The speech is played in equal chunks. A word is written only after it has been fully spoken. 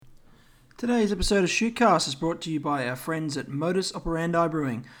Today's episode of Shootcast is brought to you by our friends at Modus Operandi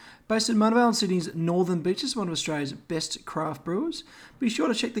Brewing. Based in Mona Vale and Sydney's Northern Beaches, one of Australia's best craft brewers. Be sure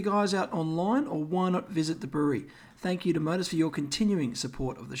to check the guys out online, or why not visit the brewery. Thank you to Modus for your continuing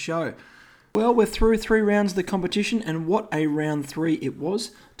support of the show. Well, we're through 3 rounds of the competition, and what a round 3 it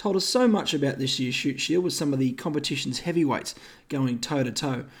was. Told us so much about this year's Shoot Shield with some of the competition's heavyweights going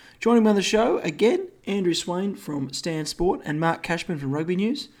toe-to-toe. Joining me on the show, again, Andrew Swain from Stan Sport and Mark Cashman from Rugby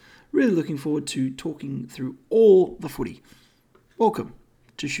News. Really looking forward to talking through all the footy. Welcome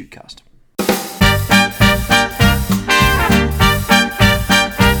to Shootcast.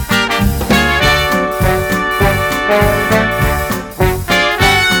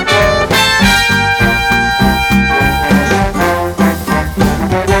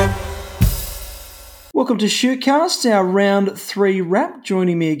 Welcome to Shootcast, our round 3 wrap.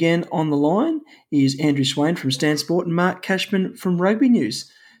 Joining me again on the line is Andrew Swain from Stan Sport and Mark Cashman from Rugby News.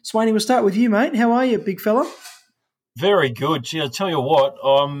 Swaney, we'll start with you, mate. How are you, big fella? Very good. Gee, I'll tell you what,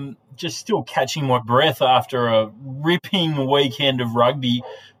 I'm just still catching my breath after a ripping weekend of rugby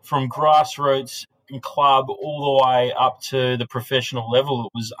from grassroots and club all the way up to the professional level.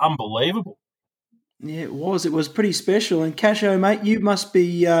 It was unbelievable. Yeah, it was. It was pretty special. And Casho, mate, you must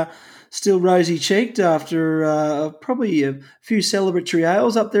be still rosy-cheeked after probably a few celebratory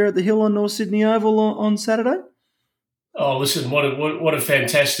ales up there at the Hill on North Sydney Oval on Saturday. Oh, listen! What a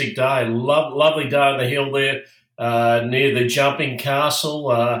fantastic day! Lovely day on the hill there, near the jumping castle,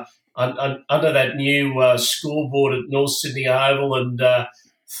 under that new scoreboard at North Sydney Oval, and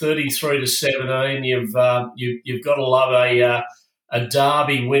 33-17. You've got to love a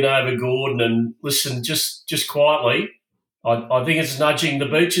derby win over Gordon. And listen, just quietly, I think it's nudging the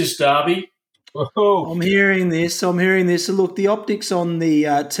Beaches derby. Oh. I'm hearing this. So look, the optics on the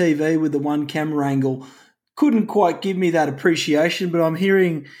TV with the one camera angle couldn't quite give me that appreciation, but I'm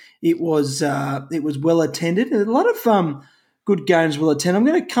hearing it was well attended. A lot of good games well attended. I'm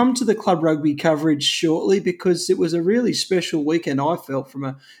going to come to the club rugby coverage shortly because it was a really special weekend, I felt, from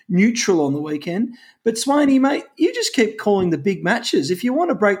a neutral on the weekend. But Swaney, mate, you just keep calling the big matches. If you want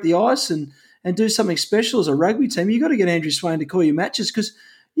to break the ice and do something special as a rugby team, you've got to get Andrew Swain to call you matches, because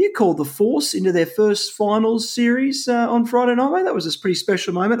you called the Force into their first finals series on Friday night, mate. That was a pretty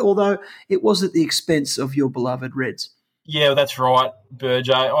special moment, although it was at the expense of your beloved Reds. Yeah, that's right, Burge.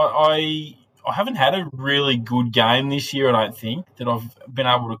 I haven't had a really good game this year, I don't think, that I've been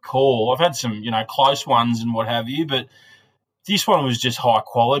able to call. I've had some, close ones and what have you, but this one was just high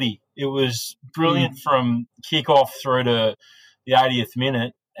quality. It was brilliant from kick-off through to the 80th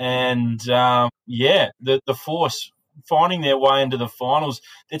minute. And, the Force finding their way into the finals,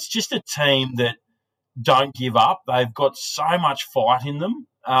 it's just a team that don't give up. They've got so much fight in them,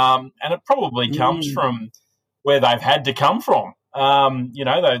 and it probably comes from where they've had to come from. They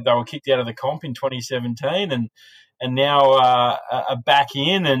were kicked out of the comp in 2017 and now are back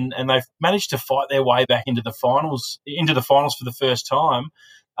in, and they've managed to fight their way back into the finals for the first time.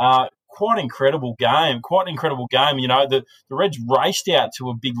 Quite an incredible game. The Reds raced out to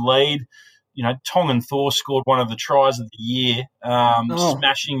a big lead. Tongan Thor scored one of the tries of the year,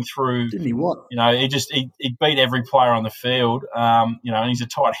 smashing through. Didn't he what? He beat every player on the field. And he's a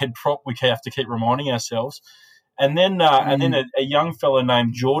tight head prop. We have to keep reminding ourselves. And then a young fella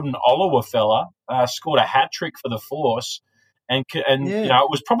named Jordan Olowofela scored a hat trick for the Force, and it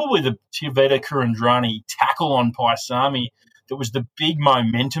was probably the Tevita Kurandrani tackle on Paisami that was the big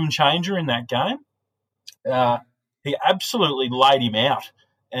momentum changer in that game. He absolutely laid him out.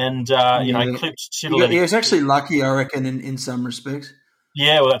 And, clipped Sidoleti. He was actually lucky, I reckon, in some respects.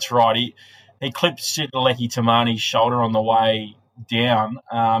 Yeah, well, that's right. He clipped Sidoleti Tamani's shoulder on the way down,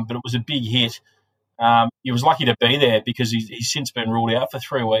 but it was a big hit. He was lucky to be there because he's since been ruled out for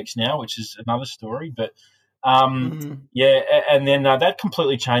 3 weeks now, which is another story. But, and then that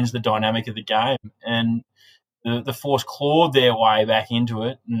completely changed the dynamic of the game. And the Force clawed their way back into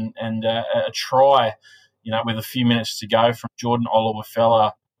it, and a try, with a few minutes to go from Jordan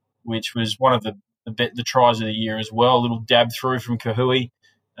Olowofela, which was one of the tries of the year as well. A little dab through from Kahui,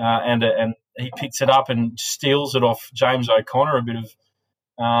 and he picks it up and steals it off James O'Connor. A bit of,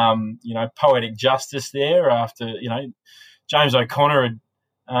 poetic justice there after, James O'Connor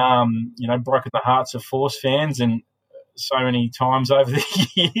had, broken the hearts of Force fans and so many times over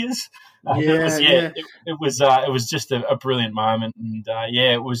the years. It was just a brilliant moment, and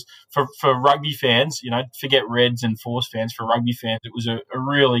it was for rugby fans. Forget Reds and Force fans. For rugby fans, it was a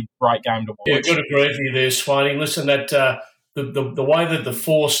really great game to watch. Yeah, good to agree with you there, Swaney. Listen, that the way that the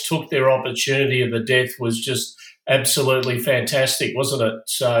Force took their opportunity of the death was just absolutely fantastic, wasn't it?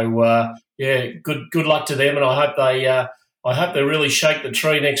 So good luck to them, and I hope I hope they really shake the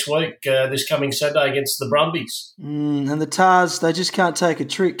tree next week, this coming Saturday against the Brumbies. And the Tars, they just can't take a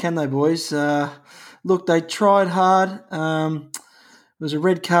trick, can they, boys? Look, they tried hard. It was a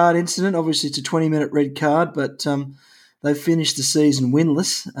red card incident. Obviously, it's a 20-minute red card, but they finished the season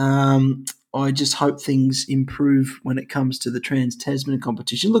winless. I just hope things improve when it comes to the Trans-Tasman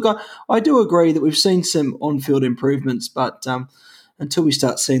competition. Look, I do agree that we've seen some on-field improvements, but until we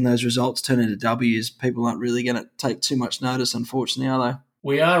start seeing those results turn into W's, people aren't really going to take too much notice, unfortunately, are they?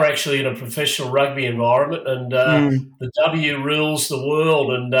 We are actually in a professional rugby environment, and the W rules the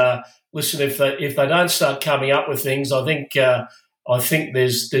world. And listen, if they don't start coming up with things, I think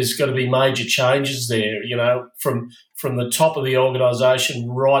there's got to be major changes there. You know, from the top of the organisation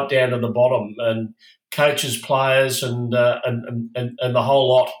right down to the bottom, and coaches, players, and the whole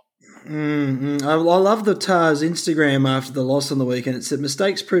lot. I love the Tars Instagram after the loss on the weekend. It said,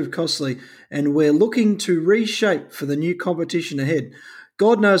 mistakes prove costly and we're looking to reshape for the new competition ahead.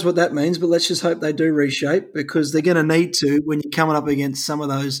 God knows what that means, but let's just hope they do reshape because they're going to need to when you're coming up against some of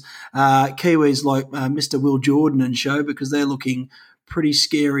those Kiwis like Mr. Will Jordan and show because they're looking pretty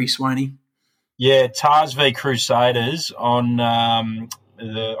scary, Swaney. Yeah, Tars v Crusaders on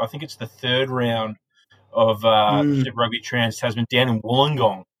I think it's the third round of Super Rugby Trans-Tasman down in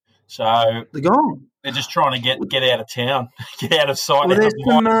Wollongong. So they're gone. They're just trying to get out of town, get out of sight. Well,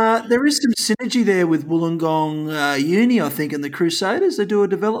 there is some synergy there with Wollongong Uni, I think, and the Crusaders. They do a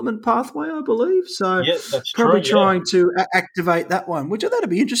development pathway, I believe. So yeah, that's probably true, trying to activate that one, which that'd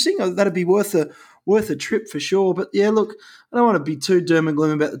be interesting. That'd be worth a trip for sure. But yeah, look, I don't want to be too doom and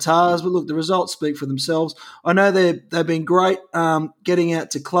gloom about the Tars, but look, the results speak for themselves. I know they've been great getting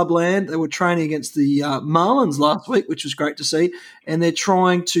out to Clubland. They were training against the Marlins last week, which was great to see, and they're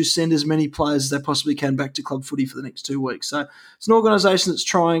trying to send as many players as they possibly can back to club footy for the next 2 weeks. So it's an organisation that's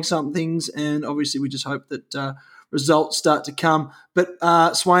trying some things, and obviously we just hope that results start to come. But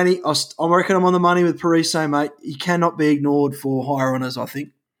Swaney, I reckon I'm on the money with Parise, mate. He cannot be ignored for higher honours, I think.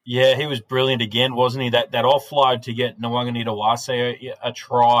 Yeah, he was brilliant again, wasn't he? That offload to get Nawaqanitawase a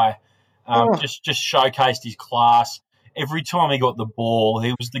try just showcased his class. Every time he got the ball,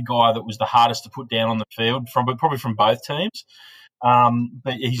 he was the guy that was the hardest to put down on the field, probably from both teams.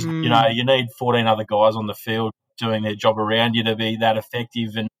 But he's you need 14 other guys on the field doing their job around you to be that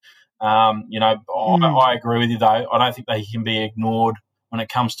effective. And I agree with you though. I don't think they can be ignored when it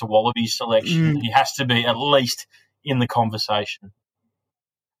comes to Wallabies selection. He has to be at least in the conversation.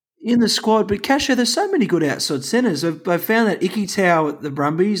 In the squad, but Casher, there's so many good outside centres. I've found that Ikitau at the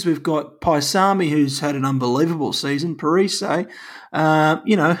Brumbies. We've got Paisami, who's had an unbelievable season. Parise,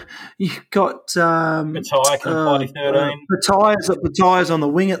 you've got Patai can play 13. Patai's on the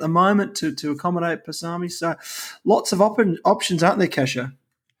wing at the moment to accommodate Paisami. So lots of options, aren't there, Casher?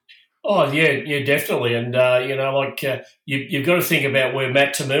 Oh yeah, definitely, and you've got to think about where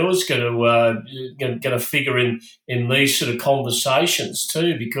Matt Tamua's going to figure in these sort of conversations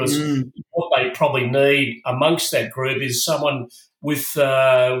too, because what they probably need amongst that group is someone with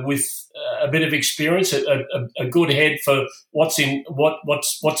a bit of experience, a good head for what's in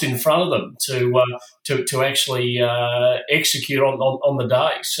front of them to actually execute on the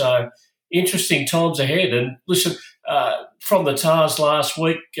day. So interesting times ahead, and listen. From the Tars last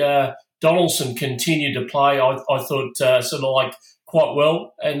week, Donaldson continued to play, I thought, sort of like quite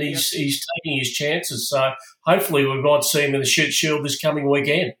well, and he's taking his chances. So hopefully we might see him in the Shoot Shield this coming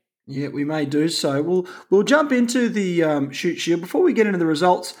weekend. Yeah, we may do so. We'll jump into the Shoot Shield. Before we get into the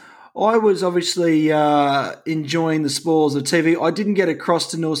results, I was obviously enjoying the spoils of TV. I didn't get across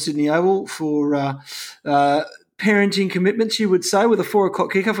to North Sydney Oval for parenting commitments, you would say, with a 4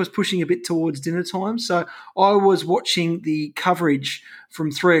 o'clock kickoff. Was pushing a bit towards dinner time. So I was watching the coverage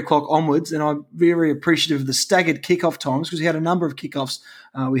from 3 o'clock onwards, and I'm very appreciative of the staggered kickoff times because we had a number of kickoffs.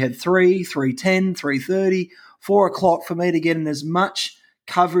 We had 3, 3:10, 3:30, 4 o'clock for me to get in as much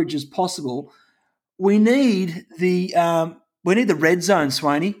coverage as possible. We need the red zone,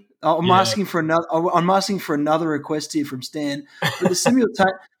 Swaney. I'm asking for another request here from Stan. But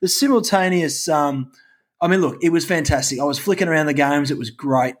the simultaneous. Look, it was fantastic. I was flicking around the games. It was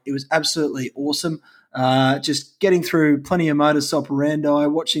great. It was absolutely awesome. Just getting through plenty of modus operandi,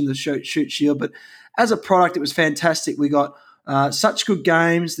 watching the Shoot Shield. But as a product, it was fantastic. We got such good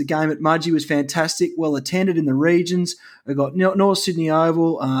games. The game at Mudgee was fantastic, well attended in the regions. We got North Sydney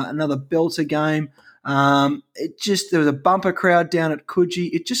Oval, another belter game. There was a bumper crowd down at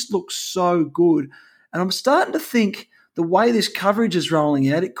Coogee. It just looks so good. And I'm starting to think the way this coverage is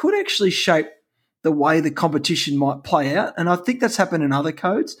rolling out, it could actually shape the way the competition might play out. And I think that's happened in other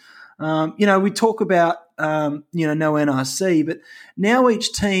codes. We talk about, no NRC, but now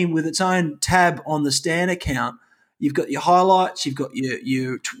each team with its own tab on the Stan account, You've got your highlights, you've got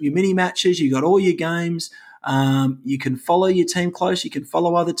your mini matches, you've got all your games. You can follow your team close, you can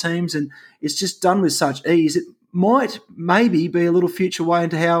follow other teams, and it's just done with such ease. It might maybe be a little future way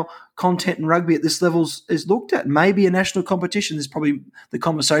into how content in rugby at this level is looked at. Maybe a national competition is probably the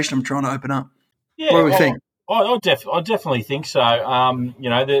conversation I'm trying to open up. Yeah, what do we think? I definitely think so.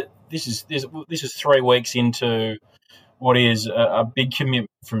 This is 3 weeks into what is a big commitment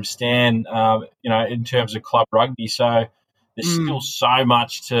from Stan. In terms of club rugby, so there's still so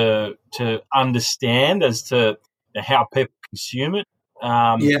much to understand as to how people consume it.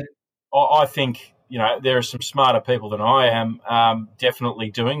 I think there are some smarter people than I am definitely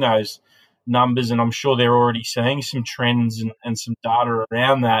doing those numbers, and I'm sure they're already seeing some trends and some data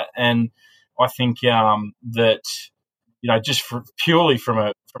around that. And I think that just purely from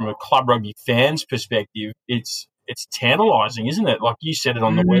a club rugby fan's perspective, it's tantalising, isn't it? Like you said it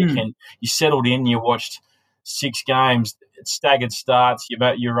on the weekend, you settled in, you watched 6 games, staggered starts,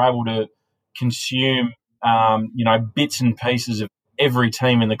 you're able to consume bits and pieces of every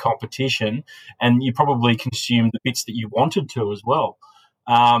team in the competition, and you probably consumed the bits that you wanted to as well.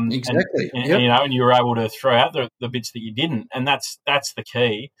 Exactly. And you were able to throw out the bits that you didn't, and that's the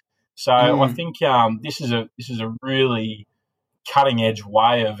key. So I think this is a really cutting edge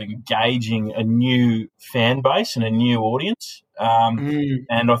way of engaging a new fan base and a new audience.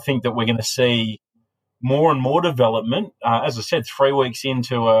 And I think that we're going to see more and more development. As I said, 3 weeks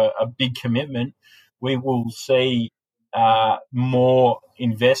into a big commitment, we will see more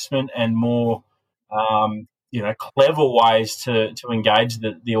investment and more clever ways to engage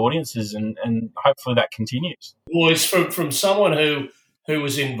the audiences, and hopefully that continues. Boys, from someone who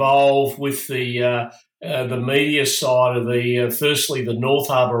was involved with the media side of firstly the North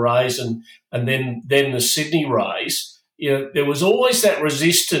Harbour Rays and then the Sydney Rays, there was always that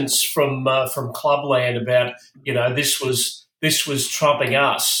resistance from Clubland about this was trumping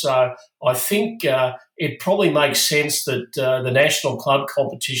us. So I think it probably makes sense that the national club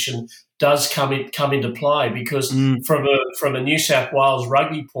competition does come into play, because from a New South Wales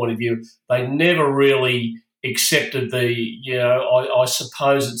rugby point of view, they never really accepted I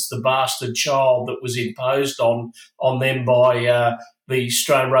suppose it's the bastard child that was imposed on them by the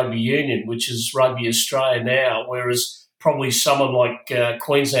Australian Rugby Union, which is Rugby Australia now, whereas probably someone like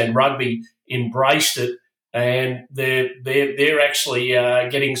Queensland Rugby embraced it, and they're actually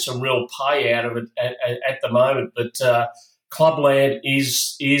getting some real pay out of it at the moment. But Clubland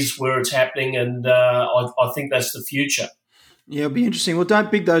is where it's happening, and I think that's the future. Yeah, it'll be interesting. Well, don't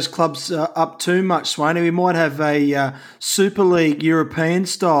big those clubs up too much, Swaney. We might have a Super League European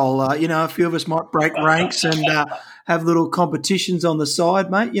style. A few of us might break ranks and have little competitions on the side,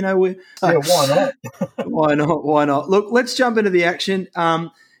 mate. Why not? Why not? Look, let's jump into the action.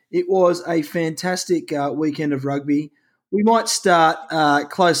 It was a fantastic weekend of rugby. We might start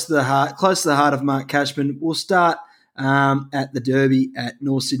close to the heart of Mark Cashman. We'll start at the Derby at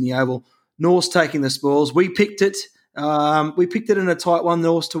North Sydney Oval. North's taking the spoils. We picked it. We picked it in a tight one,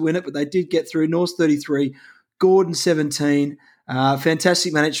 North to win it, but they did get through. North 33, Gordon 17.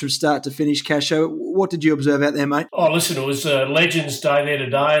 Fantastic manage from start to finish. Casho, what did you observe out there, mate? Oh, listen, it was Legends Day there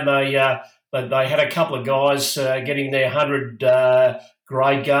today, and they had a couple of guys getting their 100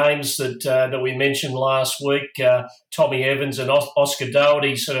 grade games that we mentioned last week. Tommy Evans and Oscar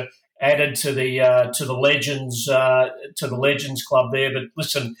Doherty sort of added to the Legends Club there. But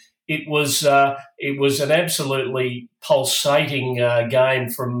listen, it was an absolutely pulsating game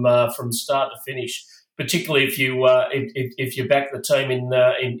from start to finish, particularly if you back the team in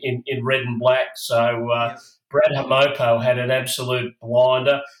red and black. So Brad Hamopo had an absolute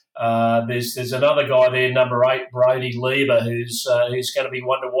blinder. There's another guy there, number 8, Brody Lieber, who's going to be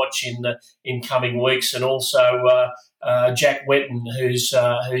one to watch in coming weeks, and also Jack Wetton,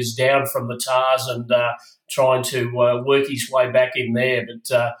 who's down from the Tars and trying to work his way back in there. But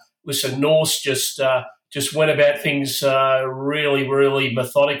listen, Norse just went about things really, really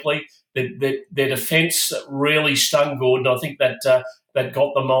methodically. Their defence really stung Gordon. I think that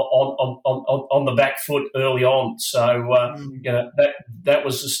got them on the back foot early on. So that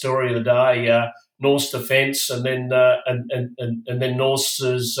was the story of the day. North's defence, and then North's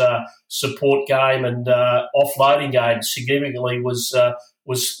support game and offloading game significantly was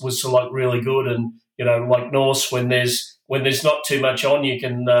like really good. And like North's, when there's not too much on, you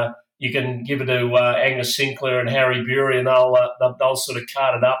can give it to Angus Sinclair and Harry Bury, and they'll sort of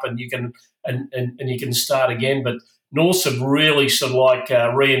cart it up, and you can start again. But Norths have really sort of like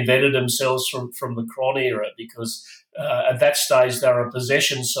reinvented themselves from the Cron era, because at that stage they were a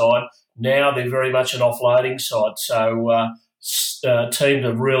possession side. Now they're very much an offloading side. So teams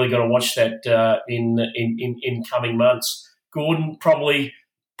have really got to watch that in coming months. Gordon probably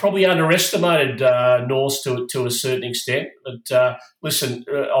underestimated North to a certain extent. But listen,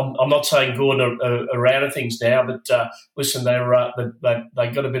 I'm not saying Gordon are out of things now, but listen, they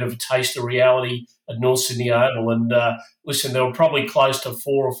got a bit of a taste of reality at North Sydney Oval, and listen, they were probably close to 4,000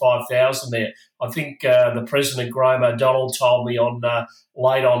 or 5,000 there. I think the president, Graham O'Donnell, told me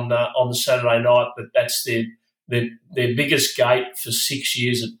late on the Saturday night that that's their biggest gate for 6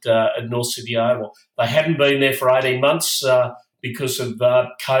 years at North Sydney Oval. They hadn't been there for 18 months. Because of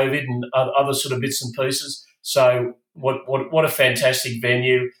COVID and other sort of bits and pieces. So what a fantastic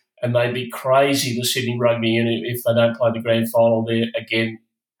venue, and they'd be crazy, the Sydney Rugby Union, if they don't play the grand final there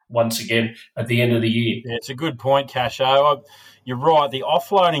once again at the end of the year. Yeah, it's a good point, Casho. You're right. The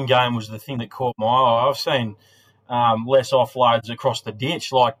offloading game was the thing that caught my eye. I've seen less offloads across the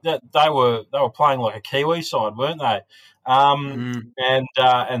ditch. Like that, they were playing like a Kiwi side, weren't they?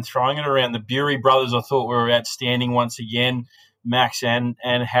 And throwing it around. The Bury brothers, I thought, were outstanding once again. Max and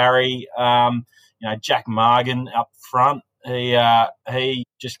Harry, Jack Margan up front. He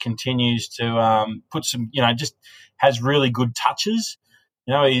just continues to put some, just has really good touches.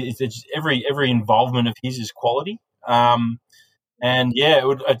 It's every involvement of his is quality. It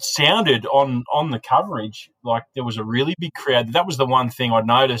sounded on the coverage like there was a really big crowd. That was the one thing I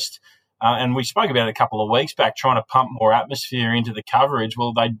noticed. And we spoke about it a couple of weeks back, trying to pump more atmosphere into the coverage.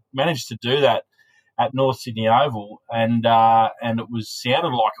 Well, they managed to do that at North Sydney Oval, and it sounded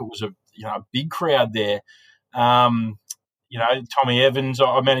like it was a big crowd there. Tommy Evans,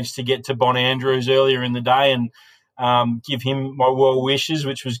 I managed to get to Bon Andrews earlier in the day and give him my well wishes,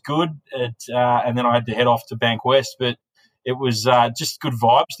 which was good. And then I had to head off to Bank West, but it was just good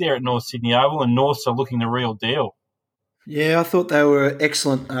vibes there at North Sydney Oval, and Norths are looking the real deal. Yeah, I thought they were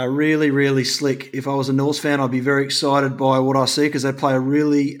excellent, really, really slick. If I was a Norths fan, I'd be very excited by what I see because they play a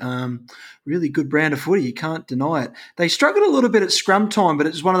really, really good brand of footy. You can't deny it. They struggled a little bit at scrum time, but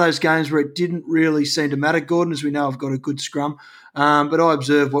it was one of those games where it didn't really seem to matter. Gordon, as we know, have got a good scrum. But I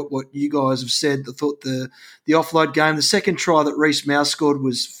observed what you guys have said. I thought the offload game, the second try that Reece Mouse scored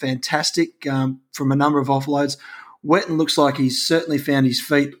was fantastic from a number of offloads. Wetton looks like he's certainly found his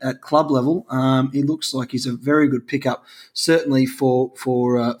feet at club level. He looks like he's a very good pickup, certainly for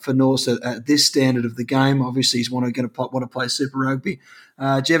North at this standard of the game. Obviously, he's going to want to play Super Rugby.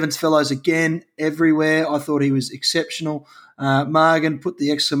 Jevons Fellows again everywhere. I thought he was exceptional. Margan put the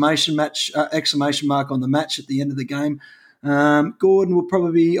exclamation mark on the match at the end of the game. Gordon will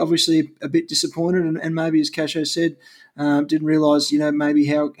probably be obviously a bit disappointed, and maybe as Casho said, didn't realise maybe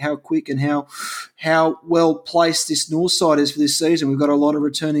how quick and how well placed this North side is for this season. We've got a lot of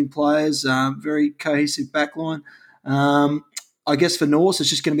returning players, very cohesive backline. I guess for North,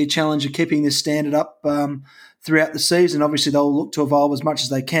 it's just going to be a challenge of keeping this standard up throughout the season. Obviously, they'll look to evolve as much as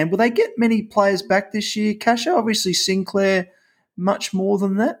they can. Will they get many players back this year, Casho? Obviously, Sinclair much more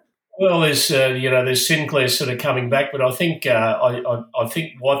than that. Well, there's Sinclair sort of coming back, but I think I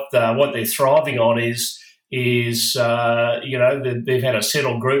think what they're thriving on is they've had a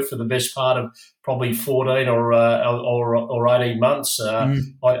settled group for the best part of probably 14 or 18 months.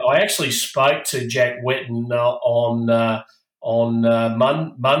 I actually spoke to Jack Wetton on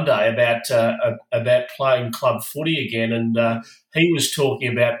Monday about playing club footy again, and he was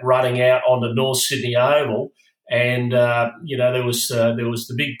talking about running out onto North Sydney Oval. And there was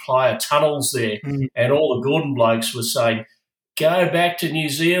the big player tunnels there, and all the Gordon blokes were saying, "Go back to New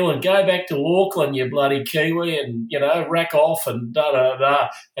Zealand, go back to Auckland, you bloody Kiwi, and rack off and da da da."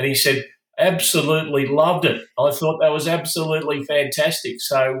 And he said, "Absolutely loved it. I thought that was absolutely fantastic."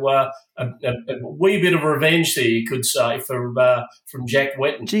 So a wee bit of revenge there, you could say, from Jack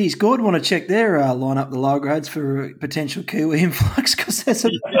Wetton. Geez, Gordon want to check their line-up, the low grades, for a potential Kiwi influx, because there's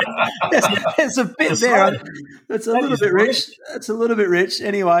a bit there. That's a little bit rich. That's a little bit rich.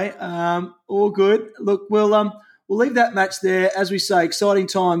 Anyway, all good. Look, we'll leave that match there. As we say, exciting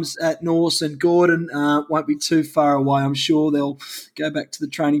times at North, and Gordon won't be too far away. I'm sure they'll go back to the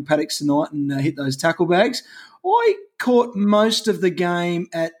training paddocks tonight and hit those tackle bags. I caught most of the game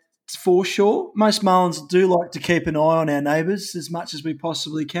at foreshore. Most Marlins do like to keep an eye on our neighbours as much as we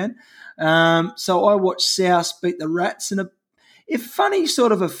possibly can. So I watched South beat the Rats in a funny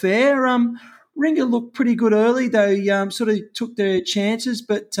sort of affair. Ringer looked pretty good early. They sort of took their chances,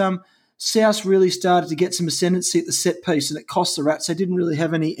 but South really started to get some ascendancy at the set piece, and it cost the Rats. They didn't really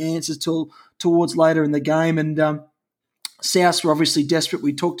have any answers till towards later in the game, and South were obviously desperate.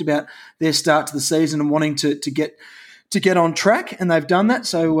 We talked about their start to the season and wanting to get on track, and they've done that.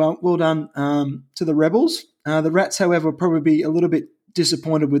 So well done to the Rebels. The Rats, however, will probably be a little bit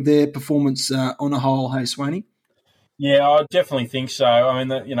disappointed with their performance on a whole. Hey, Swaney? Yeah, I definitely think so. I mean,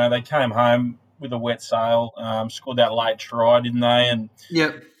 they came home with a wet sail, scored that late try, didn't they? And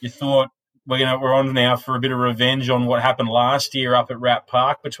Yep. you thought we're on now for a bit of revenge on what happened last year up at Rat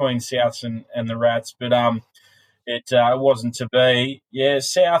Park between Souths and the Rats, but it wasn't to be. Yeah,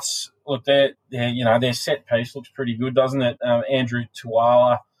 Souths look, their set piece looks pretty good, doesn't it? Andrew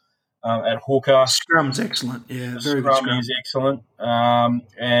Tuala at hooker. Scrum's excellent. Yeah, The very good scrum scrum. is excellent,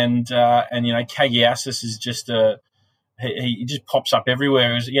 and Kagiasis is just he just pops up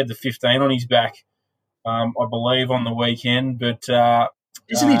everywhere. He had the 15 on his back, I believe, on the weekend. But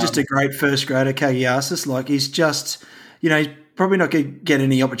Isn't he just a great first grader, Kagiasis? Like, he's just, he's probably not going to get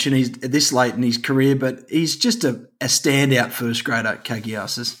any opportunities this late in his career, but he's just a standout first grader,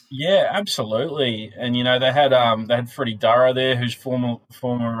 Kagiasis. yeah, absolutely. And they had Freddie Durrow there, who's former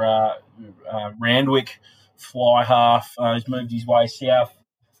Randwick fly half. He's moved his way south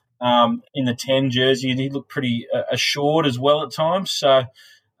in the 10 jersey, and he looked pretty assured as well at times. So,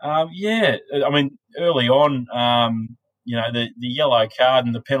 yeah, I mean, early on, the yellow card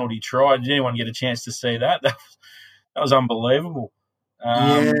and the penalty try. Did anyone get a chance to see that? That was unbelievable.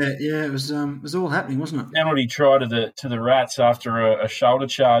 Yeah, it was all happening, wasn't it? Penalty try to the Rats after a shoulder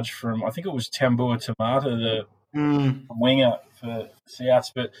charge from, I think it was Tambua Tamata, the winger for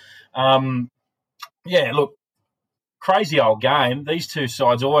Souths. But, yeah, look, crazy old game. These two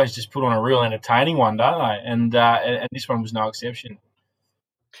sides always just put on a real entertaining one, don't they? And this one was no exception.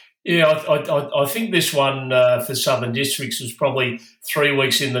 Yeah, I think this one for Southern Districts was probably 3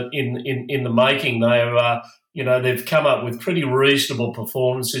 weeks in the making. They've come up with pretty reasonable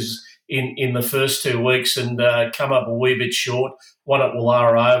performances in the first 2 weeks and come up a wee bit short. One at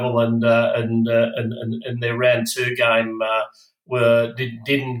Wallara Oval and their round 2 game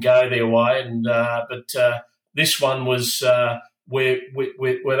didn't go their way. But this one was where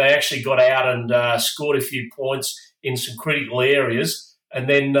they actually got out and scored a few points in some critical areas. And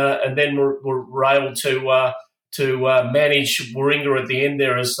then were able to manage Warringah at the end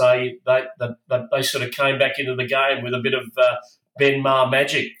there as they sort of came back into the game with a bit of Ben Maher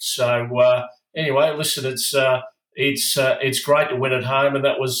magic. So anyway, listen, it's great to win at home, and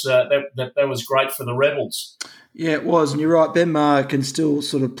that was great for the Rebels. Yeah, it was, and you're right. Ben Maher can still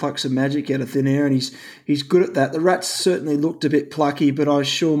sort of pluck some magic out of thin air, and he's good at that. The Rats certainly looked a bit plucky, but I'm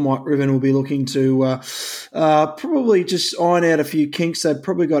sure Mike Riven will be looking to probably just iron out a few kinks. They've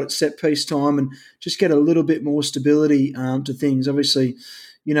probably got at set piece time and just get a little bit more stability to things. Obviously,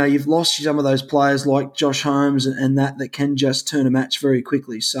 you've lost some of those players like Josh Holmes and that can just turn a match very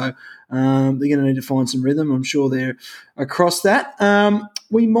quickly. So they're going to need to find some rhythm. I'm sure they're across that.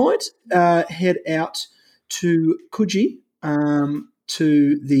 We might head out to Coogee,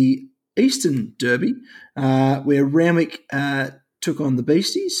 to the Eastern Derby, where Randwick took on the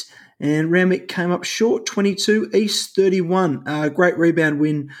Beasties, and Randwick came up short, 22, East 31. Great rebound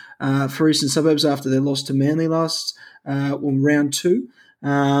win for Eastern Suburbs after their loss to Manly last round 2.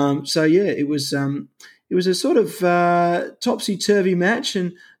 It was a sort of topsy-turvy match,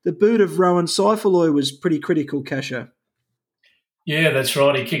 and the boot of Rowan Seifaloy was pretty critical, Kasha. Yeah, that's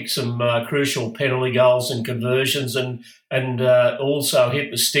right. He kicked some crucial penalty goals and conversions, and also hit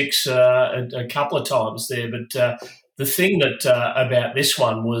the sticks a couple of times there. But the thing that about this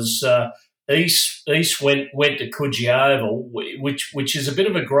one was East went to Coogee Oval, which is a bit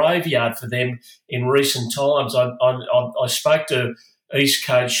of a graveyard for them in recent times. I spoke to East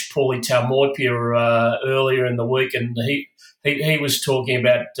coach Paulie Talmoipia earlier in the week, and he was talking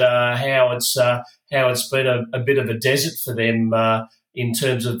about how it's been a bit of a desert for them in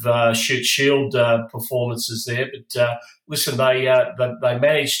terms of Shute Shield performances there. But listen, they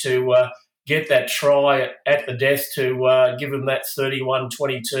managed to get that try at the death to give them that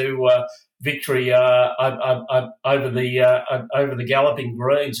 31-22 victory over the Galloping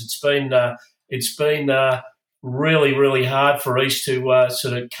Greens. It's been really, really hard for East to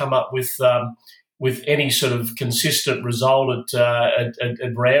sort of come up with any sort of consistent result at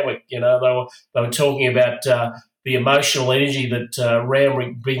Randwick. They were talking about the emotional energy that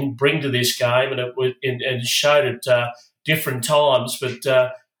Randwick bring to this game, and it showed at different times.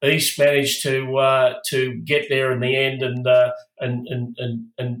 But East managed to get there in the end and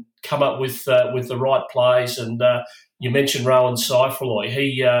come up with the right plays. And you mentioned Rowan Seifaloy.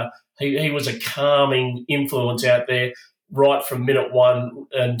 He was a calming influence out there right from minute 1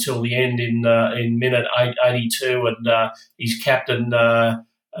 until the end in minute 82, and his captain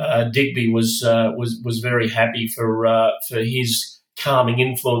Digby was very happy for his calming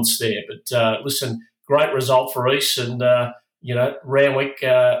influence there. But listen, great result for East, and Randwick,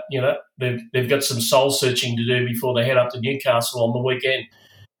 they've got some soul searching to do before they head up to Newcastle on the weekend.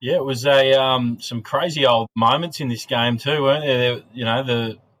 Yeah, it was some crazy old moments in this game too, weren't there?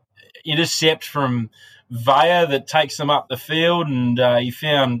 The intercept from Vaya that takes them up the field, and he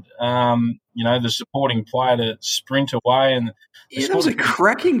found the supporting player to sprint away, and yeah, that was a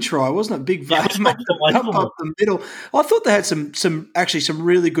cracking try, wasn't it? Big Vaya it was up the middle. I thought they had some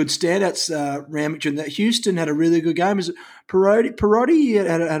really good standouts. Ramage, that Houston had a really good game. Is it Perotti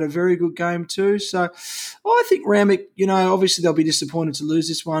had a very good game too. So I think Ramage, obviously they'll be disappointed to lose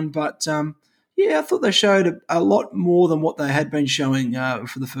this one, but yeah, I thought they showed a lot more than what they had been showing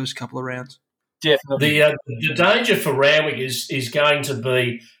for the first couple of rounds. Definitely. The danger for Randwick is going to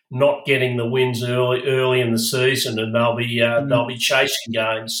be not getting the wins early in the season, and they'll be chasing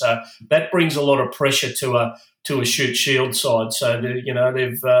games. So that brings a lot of pressure to a Shute Shield side. So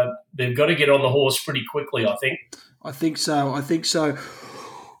they've got to get on the horse pretty quickly, I think. I think so.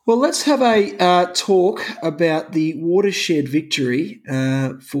 Well, let's have a talk about the watershed victory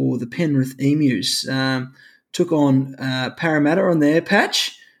for the Penrith Emus. Took on Parramatta on their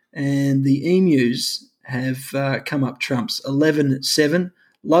patch, and the Emus have come up trumps, 11-7.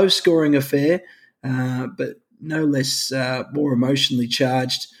 Low-scoring affair, but no less more emotionally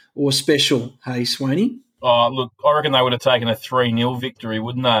charged or special, hey, Swaney? Oh, look, I reckon they would have taken a 3-0 victory,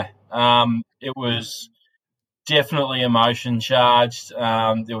 wouldn't they? It was definitely emotion charged.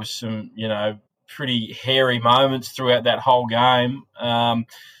 There was some, pretty hairy moments throughout that whole game.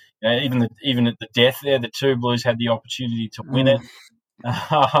 Even at the death there, the two Blues had the opportunity to win it.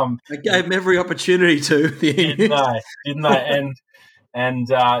 They gave them every opportunity to. Didn't they? And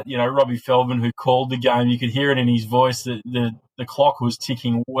Robbie Feldman, who called the game, you could hear it in his voice that the clock was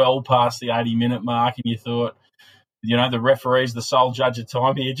ticking well past the 80-minute mark, and you thought, the referee's the sole judge of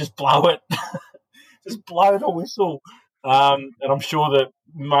time here. Just blow it. Just blow the whistle. And I'm sure that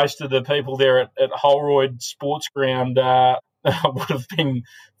most of the people there at Holroyd Sports Ground would have been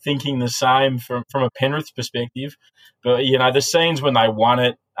thinking the same from a Penrith perspective. But, the scenes when they won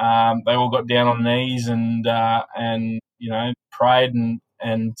it, they all got down on knees and prayed and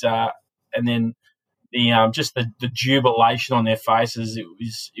then just the jubilation on their faces. It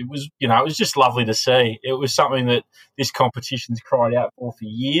was just lovely to see. It was something that this competition's cried out for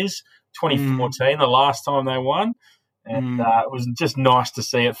years. 2014, the last time they won, and it was just nice to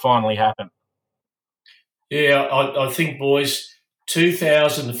see it finally happen. Yeah, I think, boys,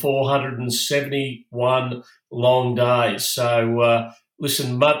 2,471 long days. So,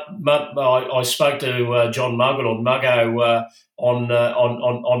 listen, I spoke to John Muggett or Muggo on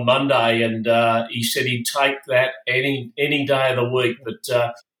Monday, and he said he'd take that any day of the week.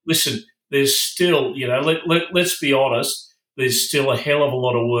 But listen, there's still, let's be honest, there's still a hell of a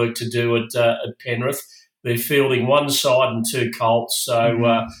lot of work to do at Penrith. They're fielding one side and two Colts, so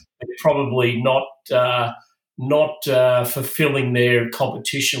they're probably not fulfilling their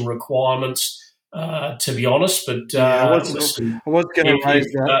competition requirements, to be honest. But I was going to raise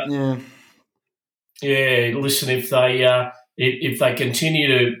that. Listen, if they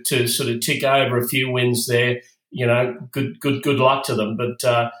continue to sort of tick over a few wins there, good luck to them. But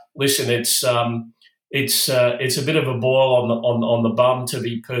listen, it's a bit of a boil on the bum, to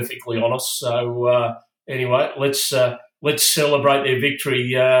be perfectly honest. So anyway, let's celebrate their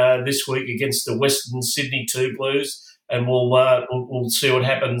victory this week against the Western Sydney 2 Blues, and we'll see what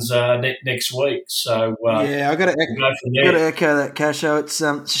happens next week. So I got to echo that, Casho. It's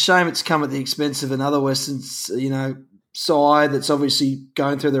a shame it's come at the expense of another Western, side that's obviously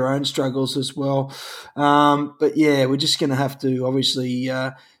going through their own struggles as well. But yeah, we're just going to have to obviously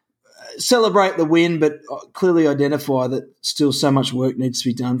celebrate the win, but clearly identify that still so much work needs to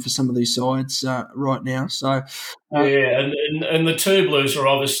be done for some of these sides right now. So and the two Blues are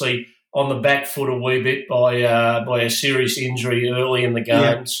obviously on the back foot a wee bit by a serious injury early in the game.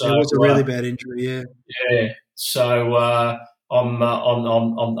 Yeah, so it was a really bad injury. Yeah. Yeah. So I'm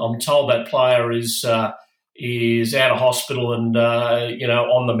told that player is out of hospital and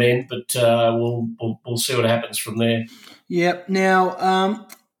on the mend, but we'll see what happens from there. Yeah. Now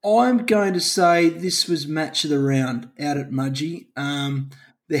I'm going to say this was match of the round out at Mudgee.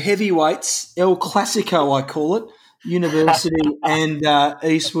 The heavyweights, El Clasico, I call it, University and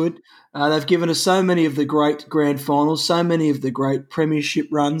Eastwood. They've given us so many of the great grand finals, so many of the great premiership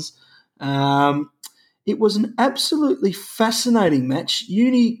runs. It was an absolutely fascinating match.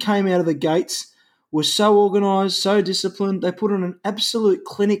 Uni came out of the gates, were so organised, so disciplined. They put on an absolute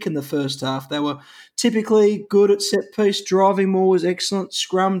clinic in the first half. They were typically good at set piece. Driving more was excellent,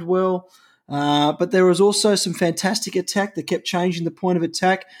 scrummed well. But there was also some fantastic attack. They kept changing the point of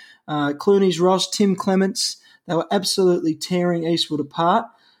attack. Clooney's Ross, Tim Clements, they were absolutely tearing Eastwood apart.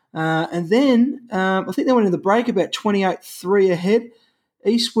 And then I think they went into the break about 28-3 ahead.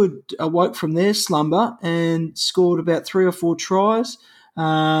 Eastwood awoke from their slumber and scored about 3 or 4 tries.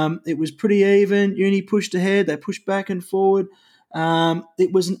 It was pretty even. Uni pushed ahead. They pushed back and forward.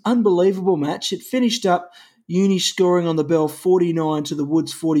 It was an unbelievable match. It finished up Uni scoring on the bell 49 to the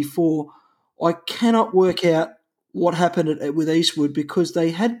Woods 44. I cannot work out what happened with Eastwood because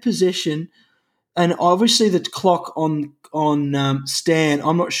they had possession, and obviously the clock on Stan,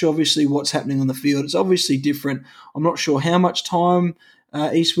 I'm not sure obviously what's happening on the field. It's obviously different. I'm not sure how much time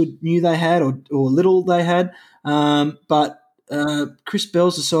Eastwood knew they had or little they had, but Chris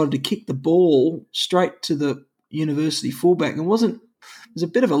Bells decided to kick the ball straight to the University fullback, and it was a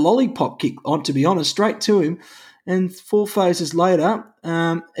bit of a lollipop kick, to be honest, straight to him. And 4 phases later,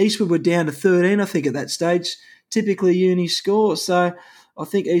 Eastwood were down to 13, I think, at that stage. Typically Uni score, so I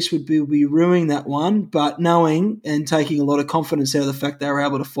think Eastwood will be ruining that one, but knowing and taking a lot of confidence out of the fact they were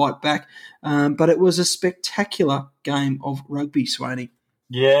able to fight back. But it was a spectacular game of rugby, Swaney.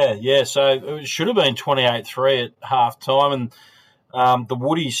 Yeah. So it should have been 28-3 at half time, and the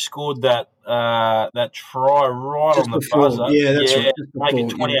Woodies scored that try right just on the before. buzzer. Yeah, that's right. Make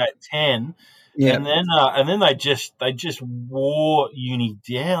it 28-10. Yeah. And then they just wore Uni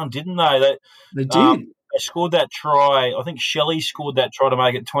down, didn't they? They did. They scored that try. I think Shelley scored that try to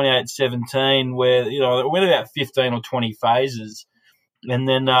make it 28-17, where it went about 15 or 20 phases, and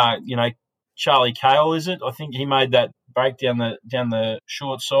then Charlie Cale, is it? I think he made that break down the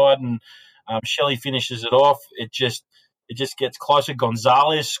short side, and Shelley finishes it off. It just gets closer.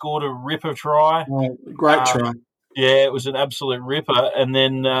 Gonzalez scored a ripper try. Oh, great try. Yeah, it was an absolute ripper, and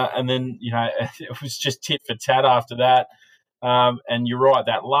then it was just tit for tat after that. And you're right,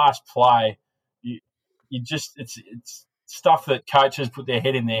 that last play, it's stuff that coaches put their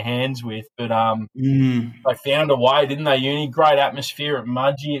head in their hands with, but they found a way, didn't they? Uni, great atmosphere at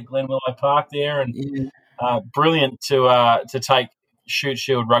Mudgee at Glenwillow Park there, and brilliant to take Shoot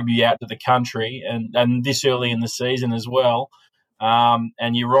Shield rugby out to the country, and this early in the season as well.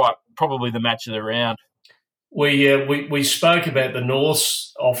 And you're right, probably the match of the round. We spoke about the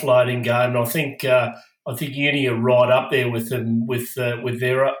North's offloading game, and I think Uni are right up there with them with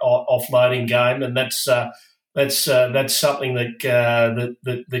their offloading game, and that's something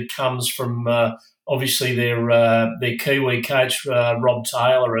that comes from obviously their Kiwi coach Rob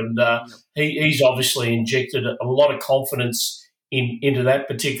Taylor, and he's obviously injected a lot of confidence into that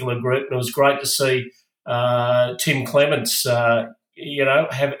particular group, and it was great to see Tim Clements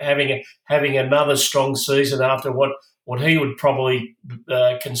having another strong season after what he would probably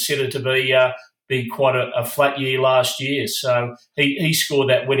consider to be quite a flat year last year. So he scored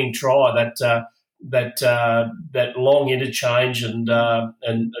that winning try, that long interchange and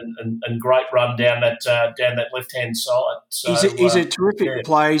great run down that left hand side. So he's a terrific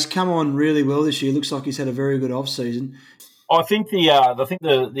player. He's come on really well this year. Looks like he's had a very good off season. I think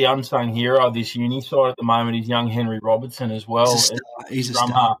the unsung hero of this Uni side at the moment is young Henry Robertson as well. He's a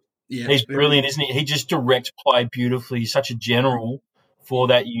star. Yeah, he's brilliant, isn't he? He just directs play beautifully. He's such a general for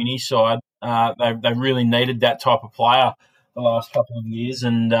that Uni side. They really needed that type of player the last couple of years,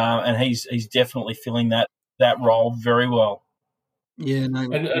 and he's definitely filling that role very well. Yeah,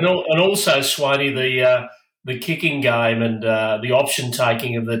 no, and also Swaney, the kicking game and the option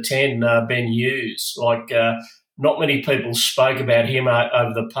taking of the 10, Ben Hughes, not many people spoke about him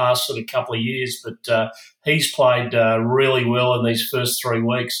over the past sort of couple of years, but he's played really well in these first 3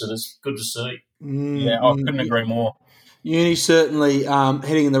 weeks, and it's good to see. Yeah, I couldn't agree more. Uni certainly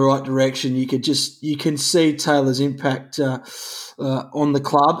heading in the right direction. You can see Taylor's impact on the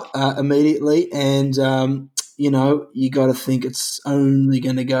club immediately, and you got to think it's only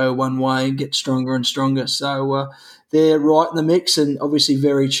going to go one way and get stronger and stronger. So they're right in the mix, and obviously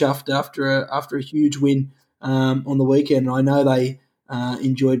very chuffed after a huge win on the weekend. I know they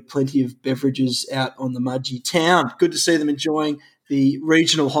enjoyed plenty of beverages out on the Mudgee town. Good to see them enjoying the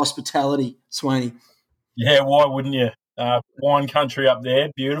regional hospitality, Swaney. Yeah, why wouldn't you? Wine country up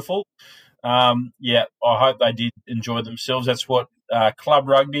there, beautiful. I hope they did enjoy themselves. That's what club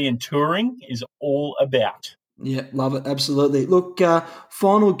rugby and touring is all about. Yeah, love it, absolutely. Look,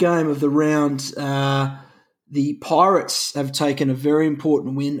 final game of the round, the Pirates have taken a very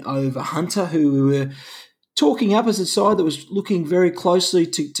important win over Hunter, who were talking up as a side that was looking very closely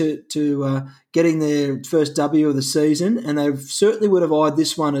to getting their first W of the season, and they certainly would have eyed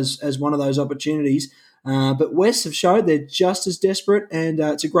this one as one of those opportunities. But West have showed they're just as desperate, and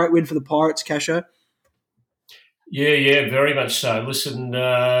it's a great win for the Pirates, Casho. Yeah, very much so. Listen,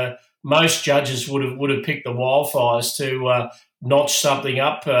 most judges would have picked the Wildfires to notch something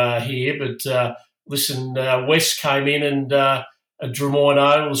up here, but listen, West came in and Drummoyne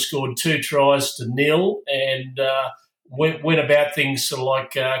Oval scored 2 tries to 0, and went about things sort of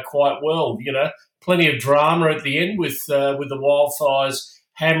like quite well. Plenty of drama at the end with the Wildfires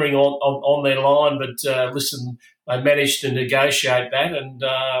hammering on their line, but listen, they managed to negotiate that, and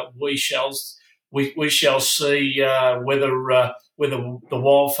we shall see whether the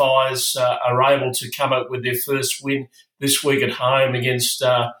Wildfires are able to come up with their first win this week at home against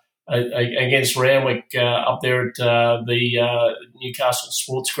Randwick up there at the Newcastle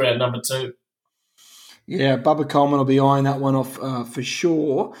Sports Ground number 2. Yeah, Bubba Coleman will be eyeing that one off for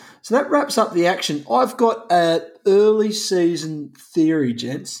sure. So that wraps up the action. I've got an early season theory,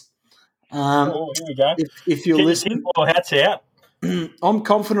 gents. Here we go. If you're listening, hats out. I'm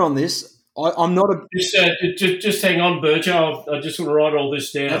confident on this. I'm not a just hang on, Burjo. I just want to write all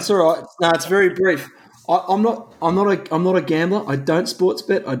this down. That's all right. No, it's very brief. I'm not a gambler. I don't sports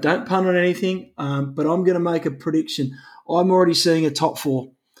bet. I don't punt on anything. But I'm going to make a prediction. I'm already seeing a top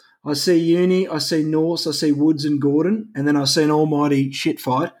 4. I see Uni, I see Norse, I see Woods and Gordon, and then I see an almighty shit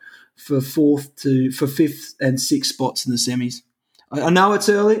fight for 5th and 6th spots in the semis. I know it's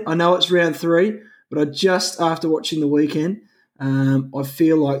early. I know it's round 3, but I just after watching the weekend, I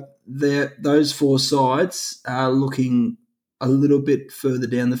feel like those 4 sides are looking a little bit further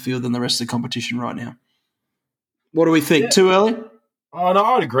down the field than the rest of the competition right now. What do we think? Yeah. Too early? Oh, no,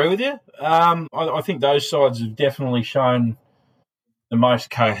 I'd agree with you. I think those sides have definitely shown the most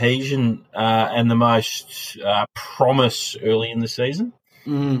cohesion and the most promise early in the season.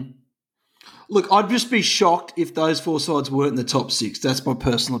 Mm. Look, I'd just be shocked if those 4 sides weren't in the top 6. That's my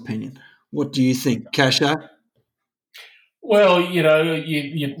personal opinion. What do you think, Casho? Well, you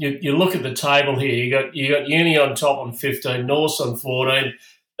look at the table here. You got Uni on top on 15, Norse on 14,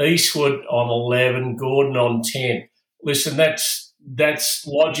 Eastwood on 11, Gordon on 10. Listen, that's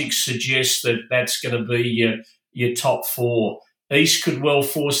logic suggests that that's going to be your top 4. East could well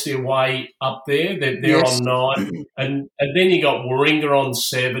force their way up there. They're yes. on 9. And then you got Warringah on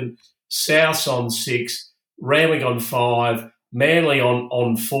 7, South on 6, Randwick on 5, Manly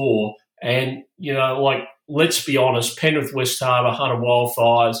on 4. And, let's be honest, Penrith, West Harbour, Hunter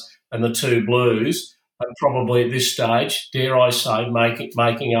Wildfires and the 2 Blues are probably at this stage, dare I say,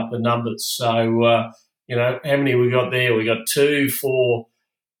 making up the numbers. So, how many we got there? We got 2, 4,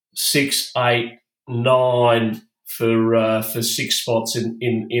 6, 8, 9 for 6 spots in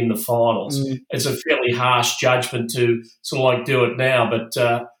the finals. Mm. It's a fairly harsh judgment to sort of like do it now, but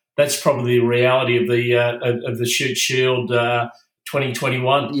that's probably the reality of the Shute Shield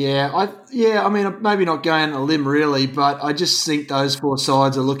 2021. Yeah, I mean, maybe not going on a limb really, but I just think those 4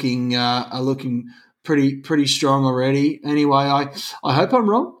 sides are looking pretty strong already. Anyway, I hope I'm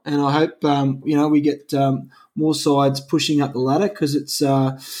wrong, and I hope we get more sides pushing up the ladder because it's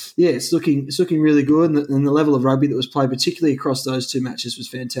looking really good, and the level of rugby that was played, particularly across those 2 matches, was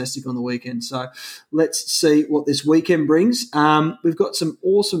fantastic on the weekend. So let's see what this weekend brings. We've got some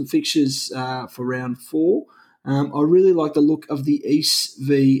awesome fixtures for round 4. I really like the look of the East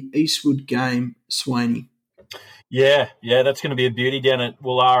v Eastwood game, Swaney. Yeah, that's going to be a beauty down at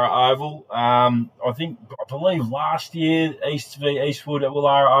Woollahra Oval. I believe last year East v Eastwood at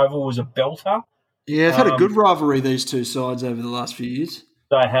Woollahra Oval was a belter. Yeah, they've had a good rivalry, these 2 sides, over the last few years.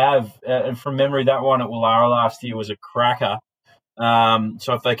 They have. And from memory, that one at Woollahra last year was a cracker.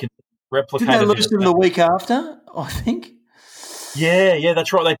 So if they could replicate it. Did they lose them the week after, I think? Yeah,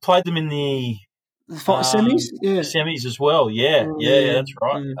 that's right. They played them in the semis? Yeah. Semis as well, yeah, that's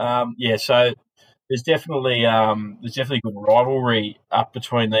right. So there's definitely good rivalry up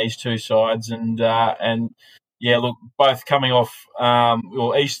between these 2 sides, and look, both coming off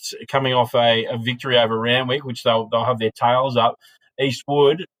East coming off a victory over Randwick, which they'll have their tails up.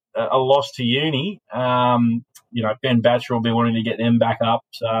 Eastwood a loss to Uni. Ben Batcher will be wanting to get them back up,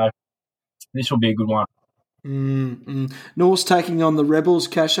 so this will be a good one. Norse taking on the Rebels,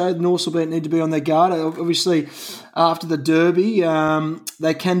 Casho. Norse will need to be on their guard. Obviously, after the Derby,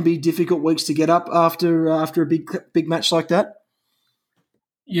 they can be difficult weeks to get up after a big match like that.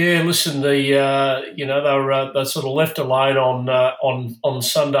 Yeah, listen, they're sort of left alone on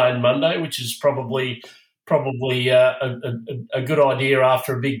Sunday and Monday, which is probably a good idea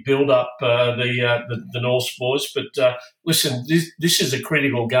after a big build-up, the Norse boys. But listen, this is a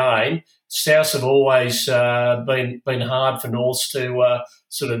critical game. Souths have always been hard for Norths to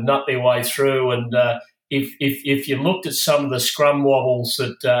sort of nut their way through. And if you looked at some of the scrum wobbles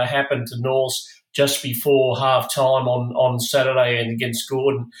that happened to Norths just before half-time on Saturday and against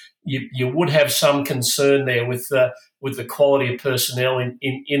Gordon, you would have some concern there with the quality of personnel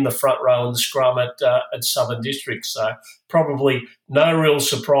in the front row and the scrum at Southern District. So probably no real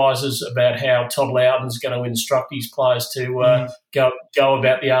surprises about how Todd Loudon's going to instruct his players to go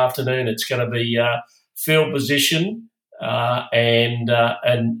about the afternoon. It's going to be field position, and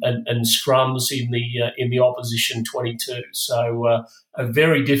scrums in the opposition 22. So a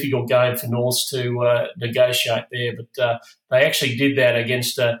very difficult game for Norths to negotiate there, but they actually did that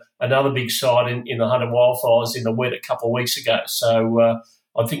against another big side in the Hunter Wildfires in the wet a couple of weeks ago. So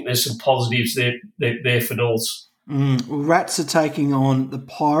I think there's some positives there for Norths. Rats are taking on the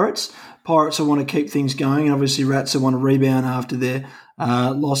Pirates. Pirates will want to keep things going, and obviously Rats will want to rebound after their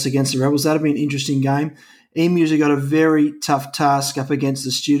loss against the Rebels. That'll be an interesting game. Emus have got a very tough task up against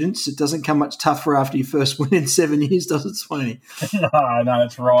the Students. It doesn't come much tougher after your first win in 7 years, does it, Sweeney? No,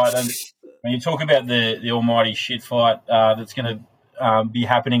 that's right. And when you talk about the almighty shit fight that's going to be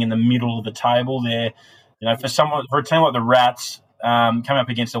happening in the middle of the table there, for a team like the Rats coming up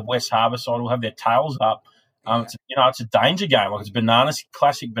against the West Harbour side, will have their tails up. It's a danger game. Like, it's a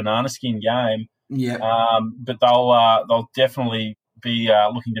classic banana skin game. Yeah. But they'll definitely be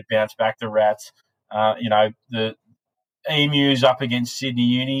looking to bounce back, the Rats. The Emus up against Sydney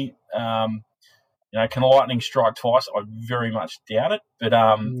Uni. Can lightning strike twice? I very much doubt it, but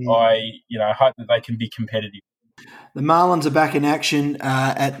I hope that they can be competitive. The Marlins are back in action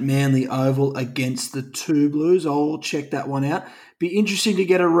at Manly Oval against the Two Blues. I'll check that one out. Be interesting to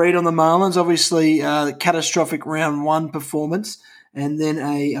get a read on the Marlins. Obviously, the catastrophic round 1 performance, and then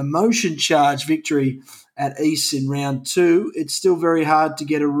a emotion charge victory at East in round 2. It's still very hard to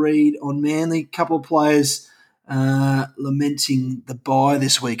get a read on Manly. Couple of players lamenting the bye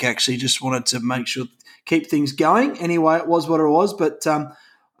this week, actually. Just wanted to make sure, keep things going. Anyway, it was what it was. But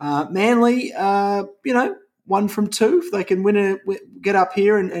Manly, 1 from 2. If they can get up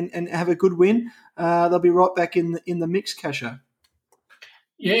here and have a good win, they'll be right back in the mix, Casho.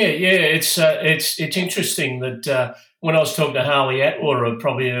 Yeah. It's interesting that when I was talking to Harley Atwater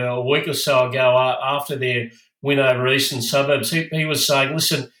probably a week or so ago after their win over Eastern Suburbs, he was saying,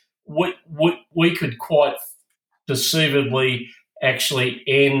 listen, we could quite deceivably actually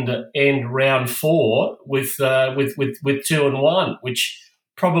end round 4 with 2-1, which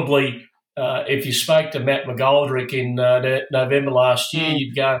probably if you spoke to Matt McGoldrick in November last year,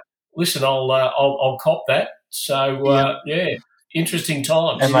 you'd go, listen, I'll cop that. So interesting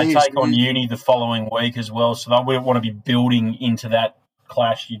times. And they take on Uni the following week as well, so they want to be building into that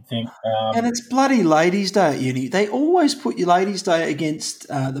clash, you'd think. And it's bloody Ladies' Day at Uni. They always put your Ladies' Day against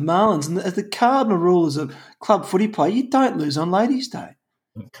the Marlins, and the cardinal rule as a club footy player, you don't lose on Ladies' Day.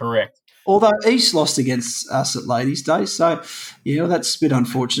 Correct. Although East lost against us at Ladies' Day, so that's a bit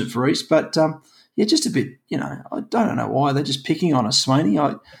unfortunate for East. But just a bit. I don't know why they're just picking on us, Sweeney.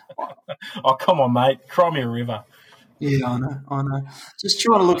 Oh, come on, mate, cry me a river. Yeah, I know. Just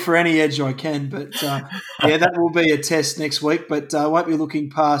trying to look for any edge I can. But, that will be a test next week. But I won't be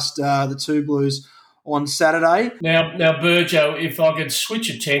looking past the Two Blues on Saturday. Now, Burjo, if I could switch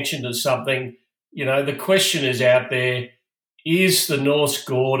attention to something, the question is out there, is the North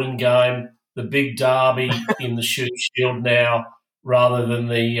Gordon game the big derby in the Shute Shield now rather than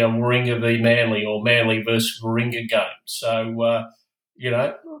the Warringah v Manly or Manly versus Warringah game? So,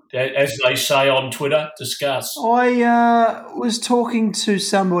 as they say on Twitter, discuss. I was talking to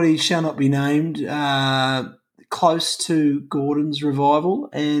somebody, shall not be named, close to Gordon's revival,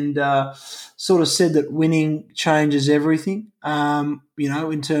 and sort of said that winning changes everything,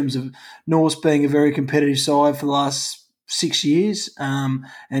 in terms of Norths being a very competitive side for the last 6 years,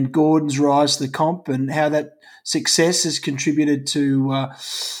 and Gordon's rise to the comp and how that success has contributed to,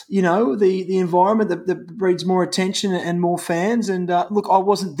 the environment that breeds more attention and more fans. And look, I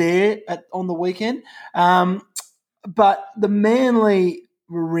wasn't there on the weekend, but the Manly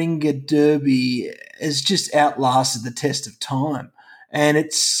Warringah Derby has just outlasted the test of time, and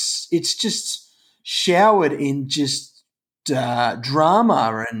it's just showered in just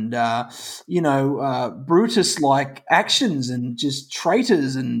drama and Brutus-like actions and just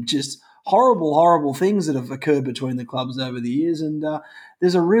traitors and just horrible things that have occurred between the clubs over the years, and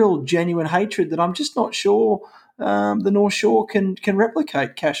there's a real genuine hatred that I'm just not sure the North Shore can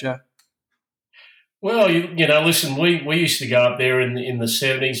replicate, Casho. Well, listen, we used to go up there in the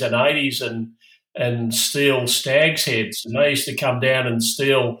 70s and 80s and steal stags' heads, and they used to come down and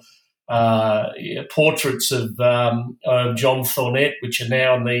steal portraits of John Thornett, which are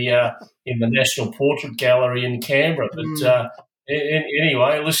now in the National Portrait Gallery in Canberra. But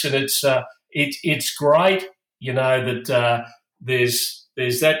anyway, listen, it's great, that there's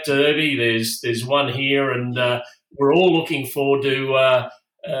that derby, there's one here, and we're all looking forward to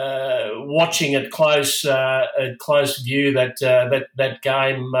watching at close view that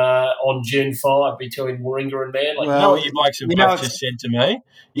game on June 5 between Warringah and Manly. Well, you blokes have both just said to me?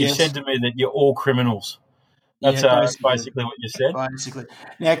 You said to me that you're all criminals. That's basically. basically what you said. Basically.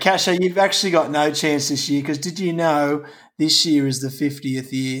 Now, Casho, you've actually got no chance this year because did you know this year is the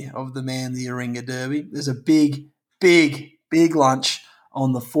 50th year of the Manly Warringah Derby? There's a big, big, big lunch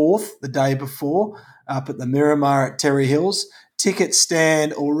on the 4th, the day before, up at the Miramar at Terry Hills. Tickets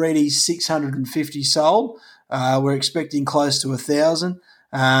stand already 650 sold. We're expecting close to 1,000.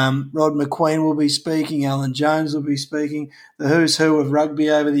 Rod McQueen will be speaking. Alan Jones will be speaking. The who's who of rugby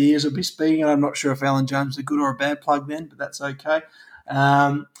over the years will be speaking. I'm not sure if Alan Jones is a good or a bad plug then, but that's okay.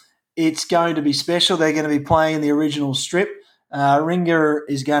 It's going to be special. They're going to be playing in the original strip. Ringer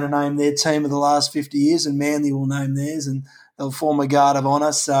is going to name their team of the last 50 years, and Manly will name theirs, and they'll form a guard of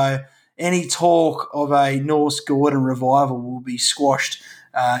honour. So any talk of a Norse Gordon revival will be squashed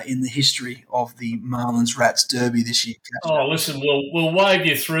in the history of the Marlins Rats Derby this year. Oh, listen, we'll wave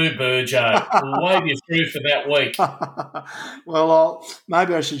you through, Burjo. We'll wave you through for that week. Well,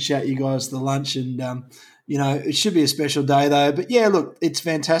 maybe I should shout you guys to the lunch, and it should be a special day though. But yeah, look, it's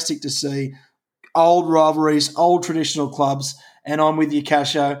fantastic to see old rivalries, old traditional clubs, and I'm with you,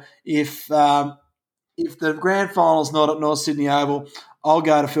 Casho. If the grand final's not at North Sydney Oval, I'll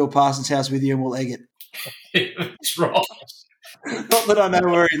go to Phil Parsons' house with you and we'll egg it. That's right. Not that I know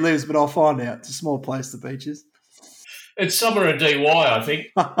where he lives, but I'll find out. It's a small place, the Beaches. It's somewhere in DY, I think.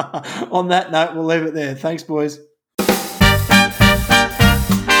 On that note, we'll leave it there. Thanks, boys.